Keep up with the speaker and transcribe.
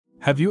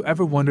Have you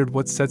ever wondered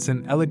what sets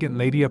an elegant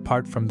lady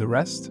apart from the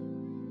rest?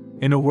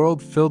 In a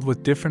world filled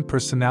with different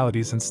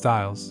personalities and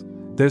styles,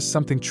 there's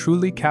something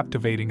truly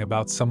captivating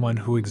about someone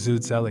who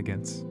exudes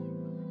elegance.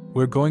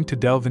 We're going to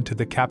delve into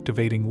the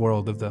captivating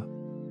world of the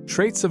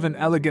traits of an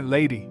elegant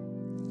lady.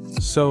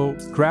 So,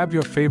 grab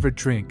your favorite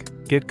drink,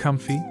 get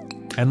comfy,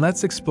 and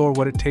let's explore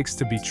what it takes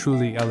to be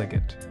truly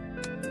elegant.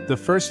 The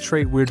first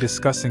trait we're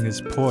discussing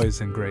is poise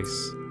and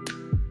grace.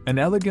 An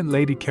elegant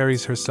lady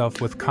carries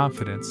herself with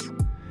confidence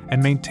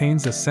and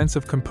maintains a sense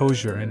of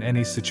composure in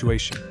any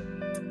situation.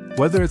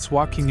 Whether it's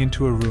walking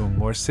into a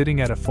room or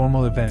sitting at a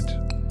formal event,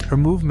 her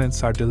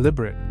movements are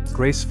deliberate,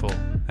 graceful,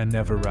 and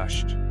never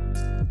rushed.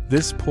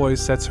 This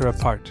poise sets her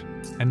apart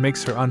and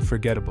makes her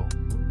unforgettable.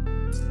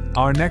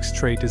 Our next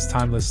trait is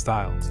timeless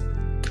style.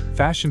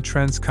 Fashion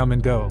trends come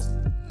and go,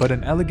 but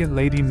an elegant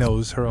lady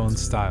knows her own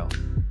style.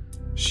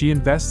 She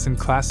invests in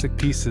classic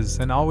pieces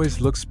and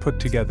always looks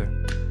put together.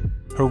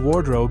 Her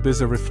wardrobe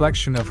is a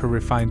reflection of her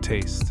refined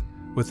taste,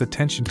 with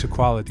attention to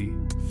quality,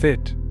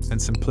 fit,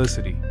 and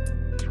simplicity.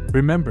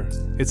 Remember,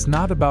 it's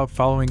not about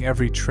following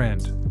every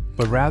trend,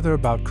 but rather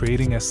about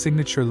creating a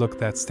signature look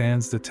that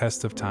stands the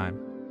test of time.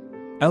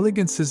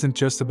 Elegance isn't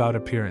just about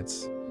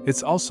appearance,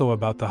 it's also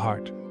about the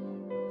heart.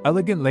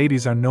 Elegant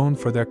ladies are known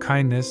for their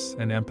kindness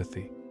and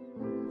empathy.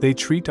 They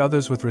treat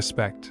others with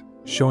respect,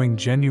 showing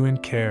genuine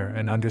care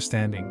and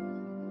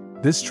understanding.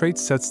 This trait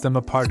sets them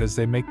apart as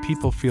they make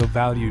people feel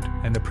valued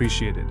and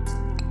appreciated.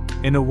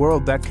 In a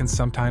world that can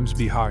sometimes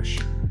be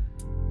harsh,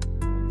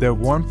 their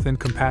warmth and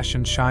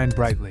compassion shine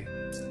brightly.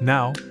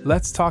 Now,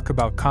 let's talk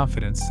about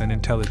confidence and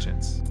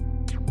intelligence.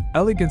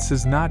 Elegance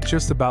is not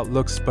just about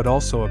looks but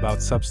also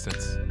about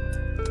substance.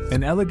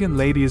 An elegant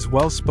lady is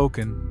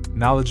well-spoken,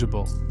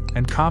 knowledgeable,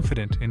 and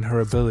confident in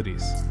her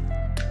abilities.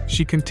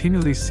 She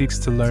continually seeks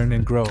to learn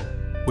and grow,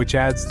 which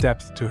adds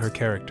depth to her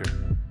character.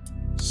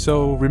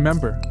 So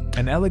remember,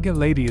 an elegant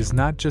lady is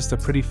not just a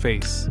pretty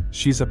face,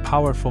 she's a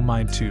powerful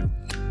mind too.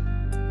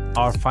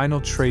 Our final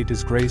trait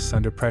is grace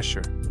under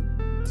pressure.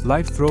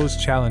 Life throws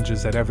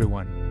challenges at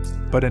everyone,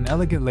 but an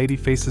elegant lady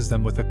faces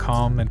them with a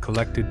calm and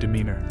collected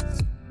demeanor.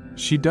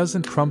 She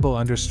doesn't crumble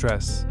under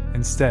stress,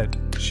 instead,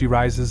 she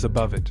rises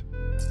above it.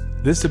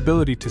 This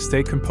ability to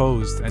stay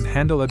composed and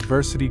handle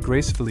adversity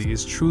gracefully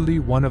is truly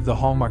one of the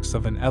hallmarks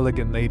of an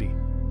elegant lady.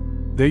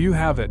 There you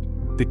have it,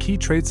 the key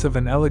traits of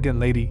an elegant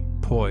lady: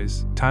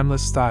 poise,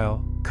 timeless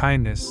style,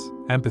 kindness,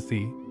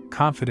 empathy,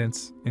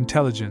 confidence,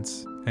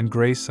 intelligence, and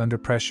grace under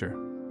pressure.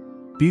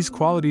 These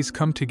qualities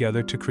come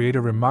together to create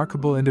a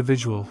remarkable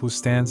individual who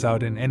stands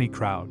out in any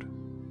crowd.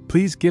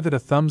 Please give it a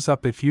thumbs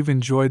up if you've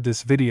enjoyed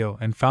this video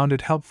and found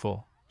it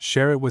helpful,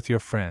 share it with your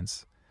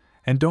friends,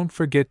 and don't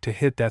forget to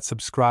hit that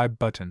subscribe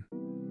button.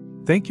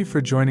 Thank you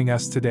for joining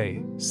us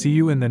today. See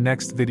you in the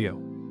next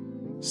video.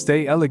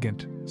 Stay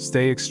elegant,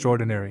 stay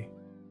extraordinary.